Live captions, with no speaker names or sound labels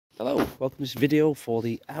Hello, welcome to this video for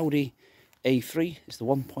the Audi A3. It's the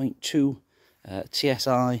 1.2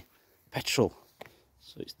 Tfsi petrol.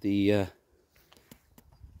 So it's the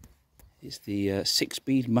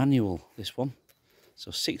 6-speed manual, this one.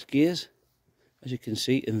 So 6 gears, as you can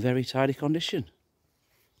see, in very tidy condition.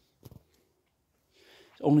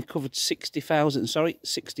 It's only covered 61. It's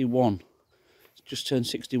just turned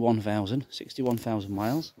 61,000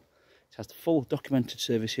 miles. It has the full documented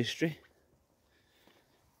service history.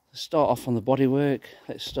 Let's start off on the bodywork.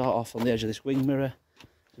 Let's start off on the edge of this wing mirror.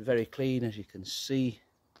 It's very clean, as you can see.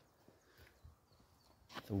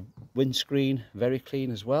 The windscreen, very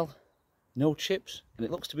clean as well. No chips, and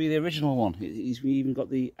it looks to be the original one. He's even got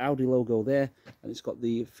the Audi logo there, and it's got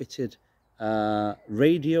the fitted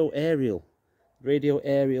radio aerial. Radio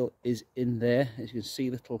aerial is in there. As you can see,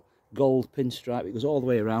 little gold pinstripe. It goes all the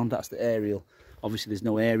way around. That's the aerial. Obviously, there's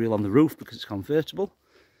no aerial on the roof because it's convertible.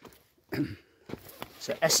 It's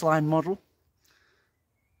an S-line model.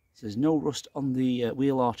 There's no rust on the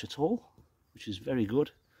wheel arch at all, which is very good.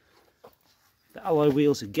 The alloy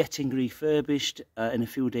wheels are getting refurbished in a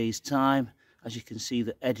few days' time. As you can see,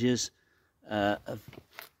 the edges have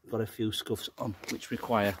got a few scuffs on, which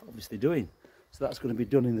require obviously doing. So that's going to be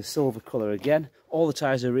done in the silver colour again. All the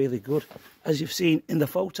tyres are really good, as you've seen in the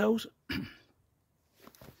photos. So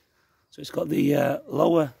it's got the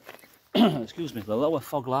lower, excuse me, the lower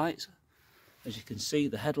fog lights. As you can see,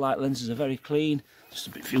 the headlight lenses are very clean. Just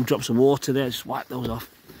a few drops of water there, just wipe those off.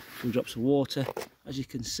 A few drops of water. As you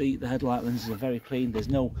can see, the headlight lenses are very clean. There's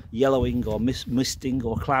no yellowing or misting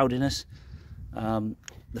or cloudiness. The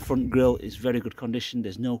front grille is very good condition.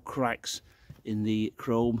 There's no cracks in the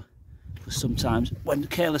chrome. Because sometimes when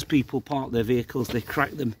careless people park their vehicles, they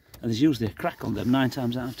crack them, and there's usually a crack on them 9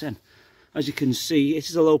 times out of 10. As you can see, it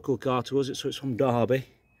is a local car to us, so it's from Derby.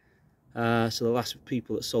 So the last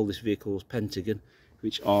people that sold this vehicle was Pentagon,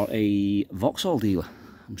 which are a Vauxhall dealer.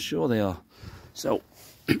 I'm sure they are. So,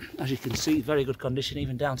 as you can see, very good condition,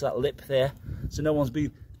 even down to that lip there. So no one's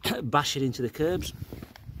been bashing into the curbs.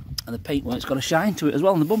 And the paintwork's got a shine to it as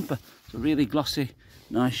well on the bumper. It's a really glossy,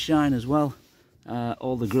 nice shine as well.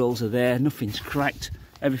 All the grills are there, nothing's cracked,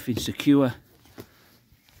 everything's secure.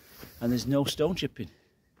 And there's no stone chipping.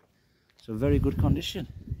 So very good condition.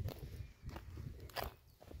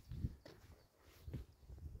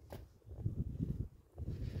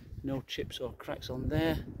 No chips or cracks on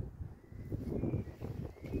there.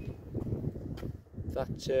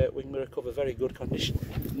 That wing mirror cover, very good condition.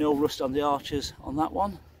 No rust on the arches on that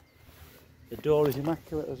one. The door is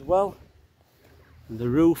immaculate as well. And the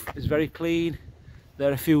roof is very clean.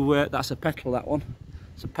 There are a few, that's a petal, that one.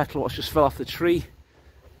 It's a petal which just fell off the tree.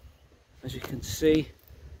 As you can see,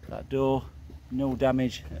 that door, no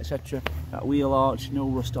damage, etc. That wheel arch, no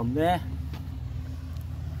rust on there.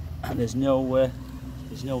 And there's no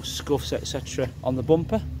scuffs, etc. on the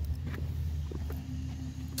bumper.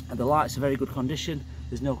 And the lights are very good condition.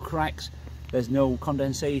 There's no cracks, there's no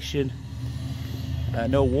condensation,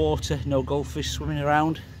 no water, no goldfish swimming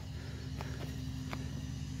around.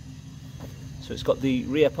 So it's got the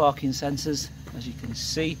rear parking sensors. As you can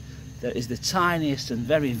see, there is the tiniest and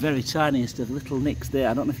very, very tiniest of little nicks there.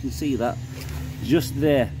 I don't know if you can see that. Just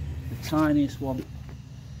there, the tiniest one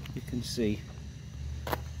you can see.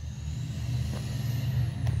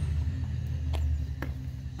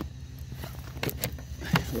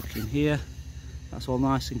 Look in here, that's all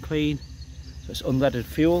nice and clean. So it's unleaded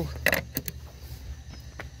fuel.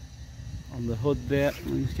 On the hood there,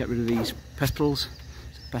 let's get rid of these petals.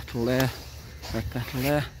 There's a petal there, a petal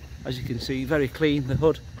there. As you can see, very clean, the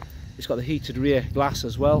hood. It's got the heated rear glass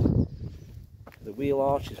as well. The wheel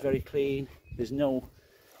arch is very clean. There's no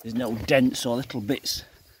dents or little bits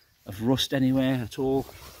of rust anywhere at all.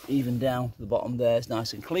 Even down to the bottom there, it's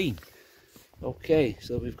nice and clean. Okay,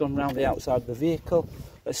 so we've gone around the outside of the vehicle.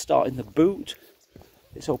 Let's start in the boot.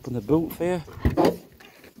 Let's open the boot for you.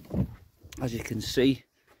 As you can see,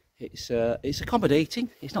 it's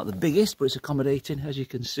accommodating. It's not the biggest, but it's accommodating. As you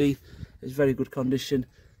can see, it's very good condition.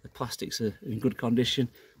 The plastics are in good condition.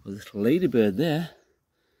 With a little ladybird there.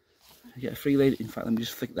 You get a free lady. In fact, let me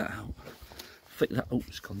just flick that out. Flick that. Oh,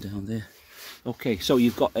 it's gone down there. Okay, so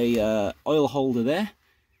you've got a oil holder there.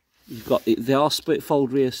 You've got they are split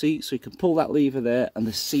fold rear seats, so you can pull that lever there and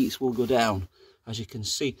the seats will go down. As you can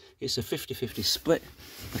see, it's a 50-50 split.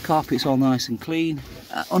 The carpet's all nice and clean.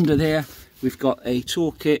 Under there, we've got a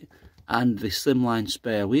toolkit and the slimline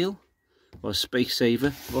spare wheel, or a space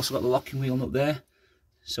saver. We've also got the locking wheel nut there,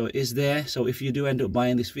 so it is there. So if you do end up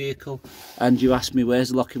buying this vehicle and you ask me where's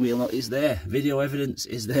the locking wheel nut, it's there. Video evidence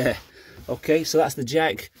is there. Okay, so that's the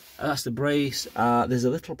jack, that's the brace. There's a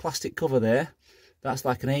little plastic cover there That's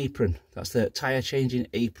like an apron. That's the tyre changing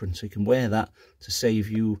apron, so you can wear that to save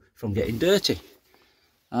you from getting dirty.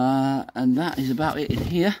 And that is about it in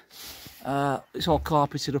here. It's all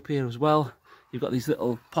carpeted up here as well. You've got these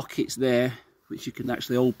little pockets there which you can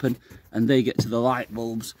actually open, and they get to the light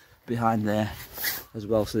bulbs behind there as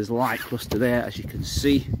well. So there's a light cluster there, as you can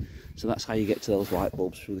see. So that's how you get to those light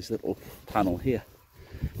bulbs, through this little panel here.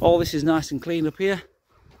 All this is nice and clean up here.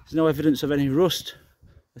 There's no evidence of any rust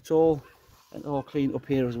at all, and all clean up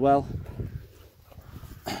here as well.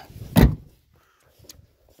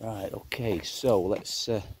 Right, okay, so let's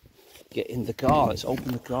get in the car. Let's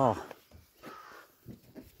open the car.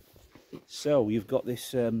 So you've got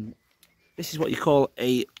this, this is what you call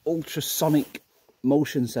a ultrasonic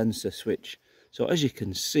motion sensor switch. So as you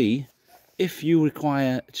can see, if you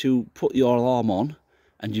require to put your alarm on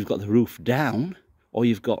and you've got the roof down, or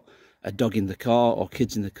you've got a dog in the car or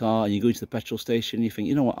kids in the car, and you go to the petrol station, you think,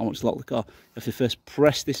 you know what, I want to lock the car, you have to first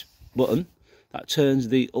press this button that turns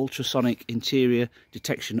the ultrasonic interior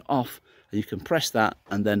detection off, and you can press that,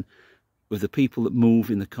 and then with the people that move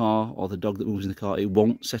in the car or the dog that moves in the car, it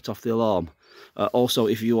won't set off the alarm. Also,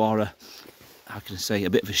 if you are a, how can I say, a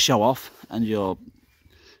bit of a show off, and you're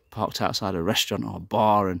parked outside a restaurant or a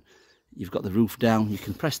bar and you've got the roof down, you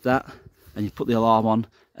can press that and you put the alarm on,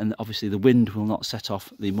 and obviously the wind will not set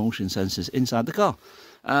off the motion sensors inside the car.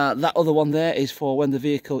 That other one there is for when the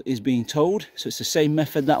vehicle is being towed, so it's the same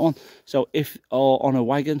method, that one. So if, or on a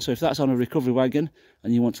wagon, so if that's on a recovery wagon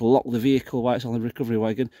and you want to lock the vehicle while it's on the recovery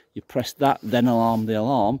wagon, you press that, then alarm the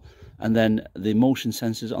alarm, and then the motion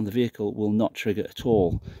sensors on the vehicle will not trigger at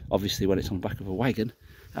all. Obviously when it's on the back of a wagon,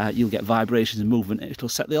 you'll get vibrations and movement, and it'll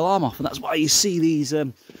set the alarm off, and that's why you see these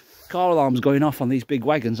car alarms going off on these big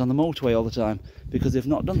wagons on the motorway all the time, because they've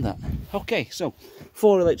not done that. Okay, so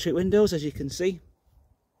 4 electric windows, as you can see,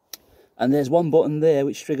 and there's one button there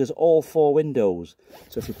which triggers all 4 windows.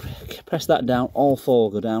 So if you press that down, all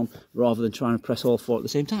 4 go down, rather than trying to press all 4 at the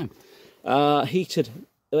same time. Heated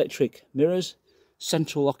electric mirrors,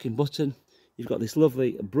 central locking button. You've got this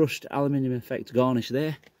lovely brushed aluminium effect garnish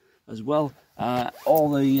there as well.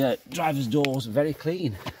 All the driver's doors are very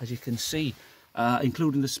clean, as you can see,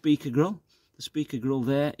 including the speaker grille. The speaker grille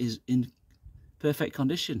there is in perfect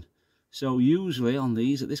condition. So usually on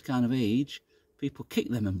these, at this kind of age, people kick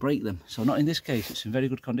them and break them. So not in this case, it's in very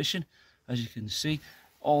good condition, as you can see.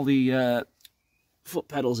 All the foot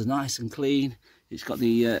pedals are nice and clean. It's got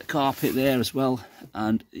the carpet there as well,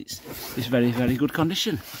 and it's very, very good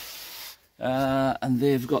condition. And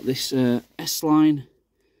they've got this S-line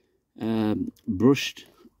brushed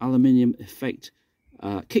aluminium effect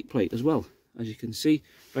kick plate as well, as you can see,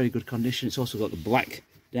 very good condition. It's also got the black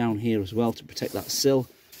down here as well to protect that sill.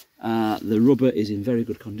 The rubber is in very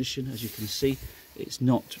good condition, as you can see. It's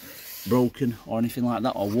not broken or anything like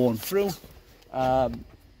that, or worn through.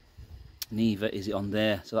 Neither is it on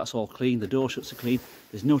there, so that's all clean. The door shuts are clean.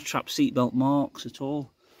 There's no trap seatbelt marks at all.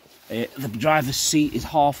 The driver's seat is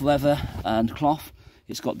half leather and cloth.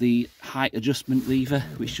 It's got the height adjustment lever,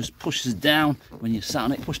 which just pushes down when you're sat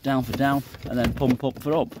on it. Push down for down, and then pump up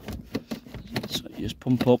for up. So you just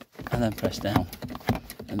pump up and then press down,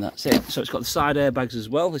 and that's it. So it's got the side airbags as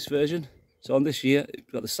well, this version. So on this year, it's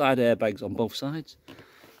got the side airbags on both sides.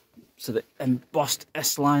 So the embossed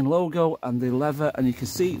S-Line logo and the leather, and you can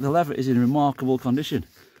see the leather is in remarkable condition.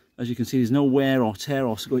 As you can see, there's no wear or tear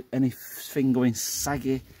or anything going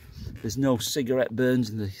saggy. There's no cigarette burns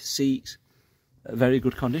in the seats. Very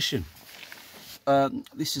good condition.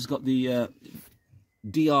 This has got the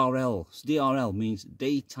DRL. DRL means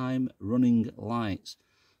daytime running lights.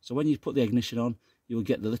 So when you put the ignition on, you will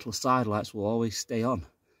get the little side lights will always stay on.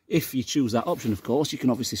 If you choose that option, of course, you can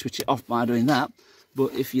obviously switch it off by doing that.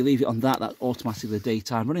 But if you leave it on that, that's automatically the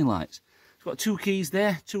daytime running lights. It's got 2 keys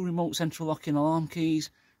there, 2 remote central locking alarm keys,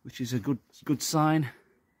 which is a good sign.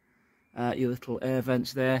 Your little air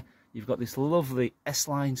vents there. You've got this lovely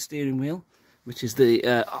S-Line steering wheel, which is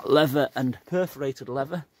the leather and perforated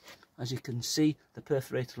leather. As you can see, the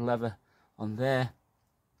perforated leather on there.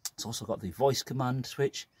 It's also got the voice command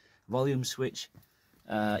switch, volume switch,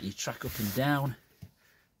 you track up and down,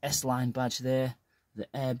 S-Line badge there, the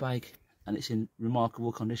airbag, and it's in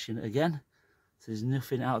remarkable condition again. So there's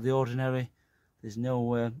nothing out of the ordinary. There's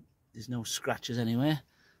no scratches anywhere.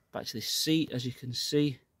 Back to this seat, as you can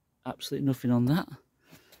see, absolutely nothing on that.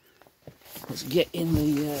 Let's get in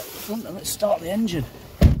the front and let's start the engine.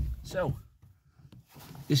 So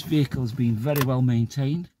this vehicle has been very well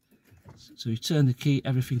maintained. So you turn the key,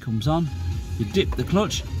 everything comes on. You dip the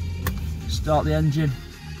clutch, start the engine,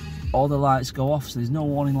 all the lights go off, so there's no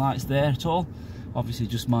warning lights there at all. Obviously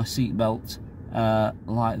just my seat belt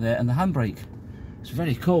light there and the handbrake. It's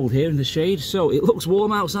very cold here in the shade, so it looks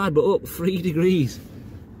warm outside, but look, 3 degrees.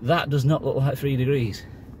 That does not look like 3 degrees,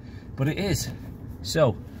 but it is.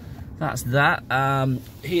 So that's that.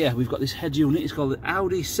 Here we've got this head unit. It's called the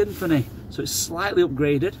Audi Symphony, so it's slightly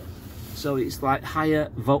upgraded, so it's like higher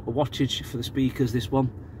wattage for the speakers, this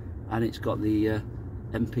one, and it's got the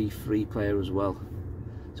MP3 player as well,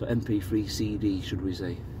 so MP3 CD, should we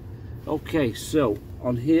say. Okay, so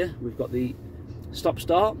on here we've got the stop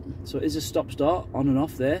start, so it is a stop start, on and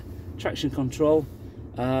off there, traction control.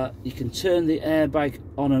 You can turn the airbag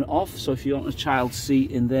on and off, so if you want a child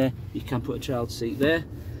seat in there, you can put a child seat there.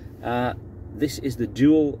 This is the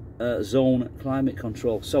dual zone climate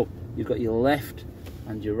control, so you've got your left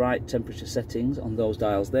and your right temperature settings on those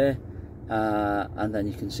dials there, and then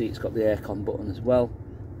you can see it's got the aircon button as well,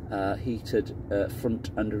 heated front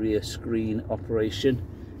and rear screen operation.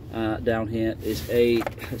 Down here is a,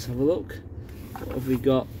 let's have a look, what have we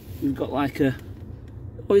got? We've got like a,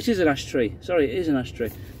 oh, it is an ashtray, sorry, it is an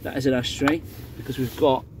ashtray. That is an ashtray, because we've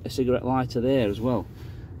got a cigarette lighter there as well.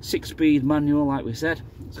 6-speed manual, like we said.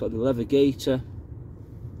 It's got the navigator,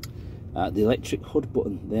 the electric hood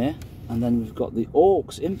button there, and then we've got the aux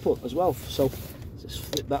input as well. So just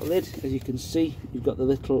flip that lid, as you can see, you've got the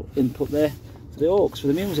little input there for the aux, for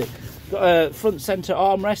the music. Got a front center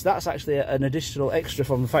armrest. That's actually an additional extra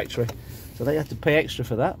from the factory, so they had to pay extra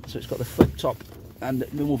for that. So it's got the flip top and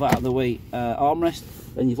move out of the way armrest.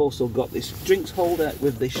 Then you've also got this drinks holder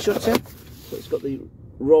with the shutter, so it's got the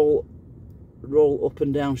roll up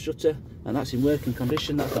and down shutter, and that's in working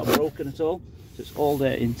condition, that's not broken at all, so it's all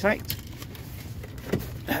there intact.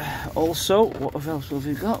 Also, what else have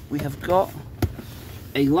we got? We have got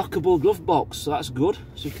a lockable glove box, so that's good,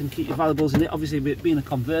 so you can keep your valuables in it. Obviously, being a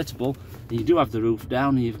convertible, you do have the roof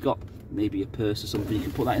down, and you've got maybe a purse or something, you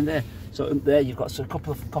can put that in there. So there you've got a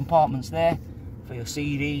couple of compartments there for your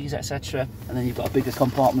CDs, etc., and then you've got a bigger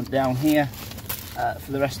compartment down here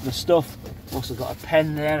for the rest of the stuff. Also got a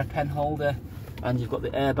pen there, a pen holder, and you've got the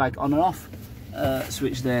airbag on and off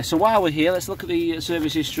switch there. So while we're here, let's look at the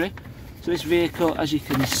service history. So this vehicle, as you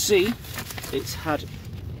can see, it's had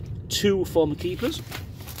 2 former keepers.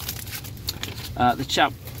 The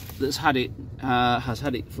chap that's had it has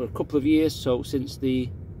had it for a couple of years, so since the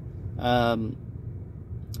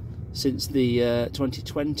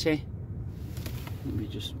 2020. Let me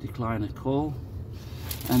just decline a call.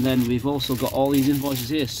 And then we've also got all these invoices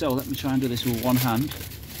here, so let me try and do this with one hand.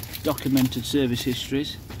 Documented service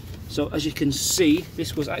histories. So as you can see,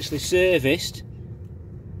 this was actually serviced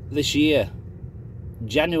this year,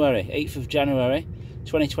 January, 8th of January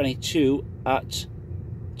 2022 at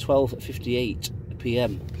 12:58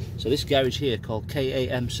 PM. So this garage here called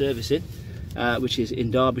KAM Servicing, which is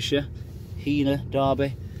in Derbyshire, Heanor,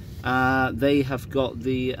 Derby, they have got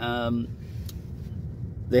the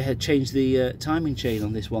they had changed the timing chain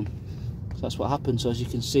on this one, so that's what happened. So as you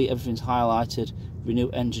can see, everything's highlighted, renew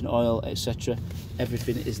engine oil, etc.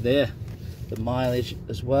 Everything is there, the mileage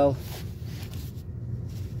as well,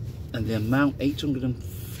 and the amount,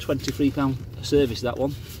 £823 service, that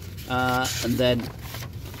one. And then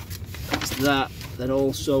that's that. Then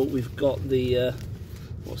also we've got the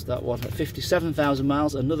what's that one, 57,000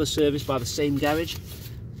 miles, another service by the same garage.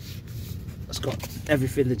 It's got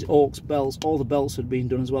everything, the aux belts, all the belts had been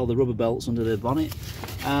done as well, the rubber belts under the bonnet.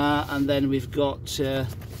 And then we've got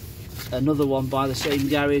another one by the same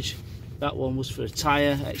garage. That one was for a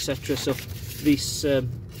tyre, etc. So this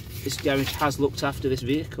garage has looked after this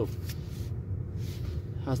vehicle,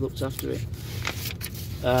 has looked after it.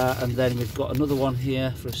 And then we've got another one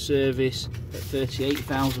here for a service at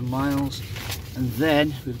 38,000 miles. And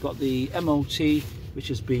then we've got the MOT, which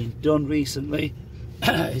has been done recently.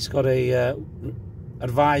 It's got a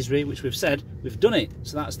advisory, which we've said we've done it.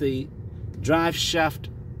 So that's the drive shaft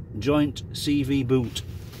joint CV boot.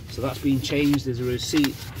 So that's been changed. There's a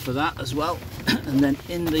receipt for that as well. And then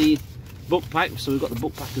in the book pack, so we've got the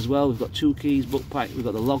book pack as well. We've got 2 keys, book pack. We've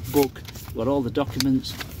got the log book. We've got all the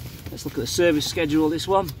documents. Let's look at the service schedule, this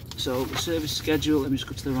one. So the service schedule, let me just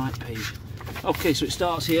go to the right page. Okay, so it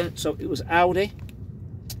starts here. So it was Audi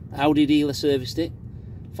dealer serviced it,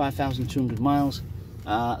 5,200 miles.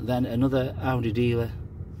 Then another Audi dealer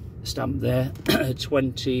stamped there,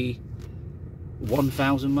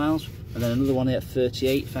 21,000 miles. And then another one here,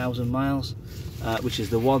 38,000 miles, which is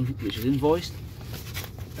the one which is invoiced.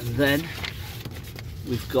 And then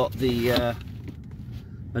we've got the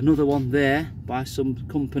another one there by some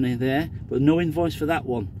company there, but no invoice for that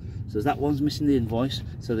one. So that one's missing the invoice.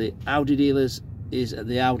 So the Audi dealers is at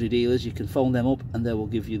the Audi dealers. You can phone them up and they will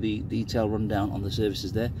give you the detailed rundown on the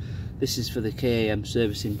services there. This is for the KAM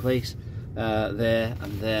servicing place, there,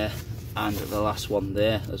 and the last one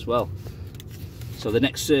there as well. So the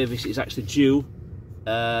next service is actually due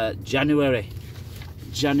January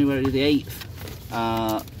the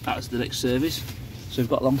 8th. That's the next service, so we've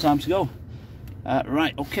got a long time to go.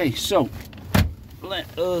 Right, okay, so let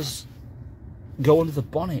us go under the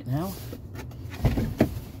bonnet now.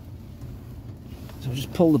 So I'll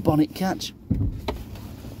just pull the bonnet catch.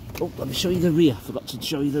 Oh, let me show you the rear. I forgot to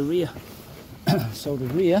show you the rear. So the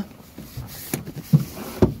rear,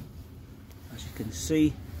 as you can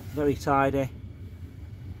see, very tidy,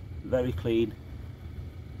 very clean.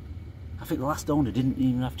 I think the last owner didn't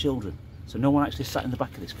even have children, so no one actually sat in the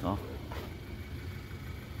back of this car.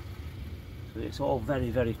 So it's all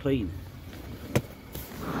very, very clean.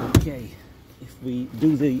 Okay, if we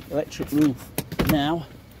do the electric roof now,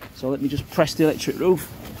 so let me just press the electric roof.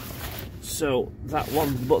 So that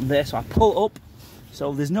one button there, so I pull up,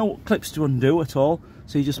 so there's no clips to undo at all,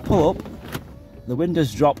 so you just pull up, the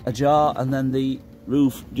windows drop ajar, and then the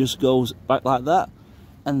roof just goes back like that,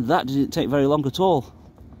 and that didn't take very long at all.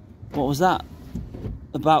 What was that?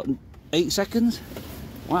 About 8 seconds?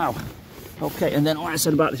 Wow. Okay, and then what I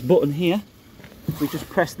said about this button here, if we just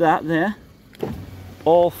press that there,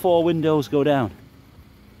 all 4 windows go down,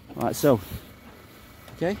 like so.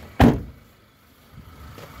 Okay.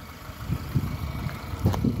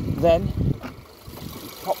 Then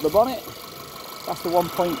pop the bonnet. That's the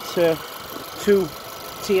 1.2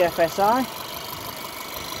 Tfsi.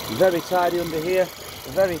 Very tidy under here,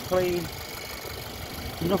 very clean,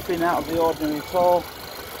 nothing out of the ordinary at all.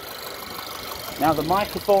 Now the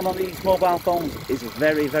microphone on these mobile phones is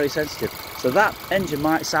very, very sensitive, so that engine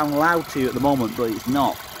might sound loud to you at the moment, but it's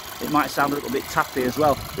not. It might sound a little bit tappy as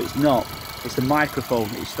well, but it's not. It's the microphone,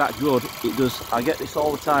 it's that good. It does. I get this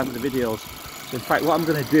all the time with the videos. So in fact, what I'm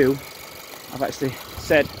going to do, I've actually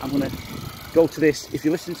said I'm going to go to this. If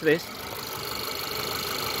you listen to this,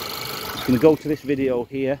 I'm going to go to this video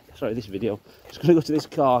here. Sorry, this video. I'm just going to go to this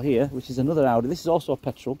car here, which is another Audi. This is also a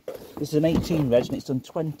petrol. This is an 18 reg, and it's done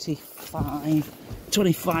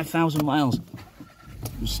 25,000 miles.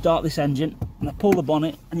 You start this engine, and I pull the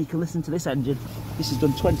bonnet, and you can listen to this engine. This has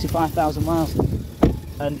done 25,000 miles,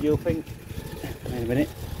 and you'll think, wait a minute.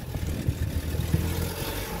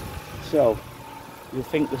 So you'll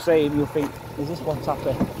think the same. You'll think, is this one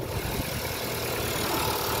tappy?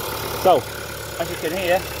 So as you can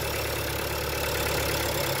hear,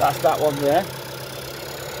 that's that one there,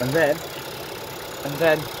 and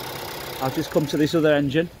then I'll just come to this other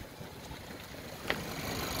engine.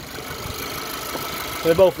 So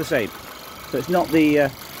they're both the same. So it's not the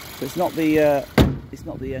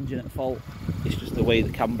engine at fault. It's just the way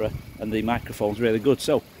the camera and the microphone's really good.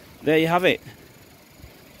 So there you have it.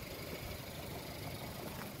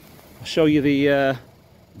 I'll show you the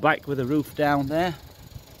back with the roof down there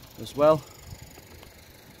as well.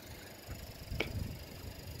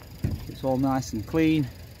 It's all nice and clean.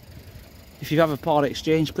 If you have a part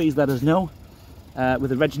exchange, please let us know with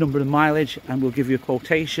the reg number and mileage, and we'll give you a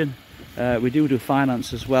quotation. We do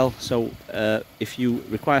finance as well, so if you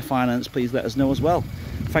require finance, please let us know as well.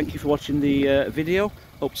 Thank you for watching the video.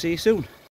 Hope to see you soon.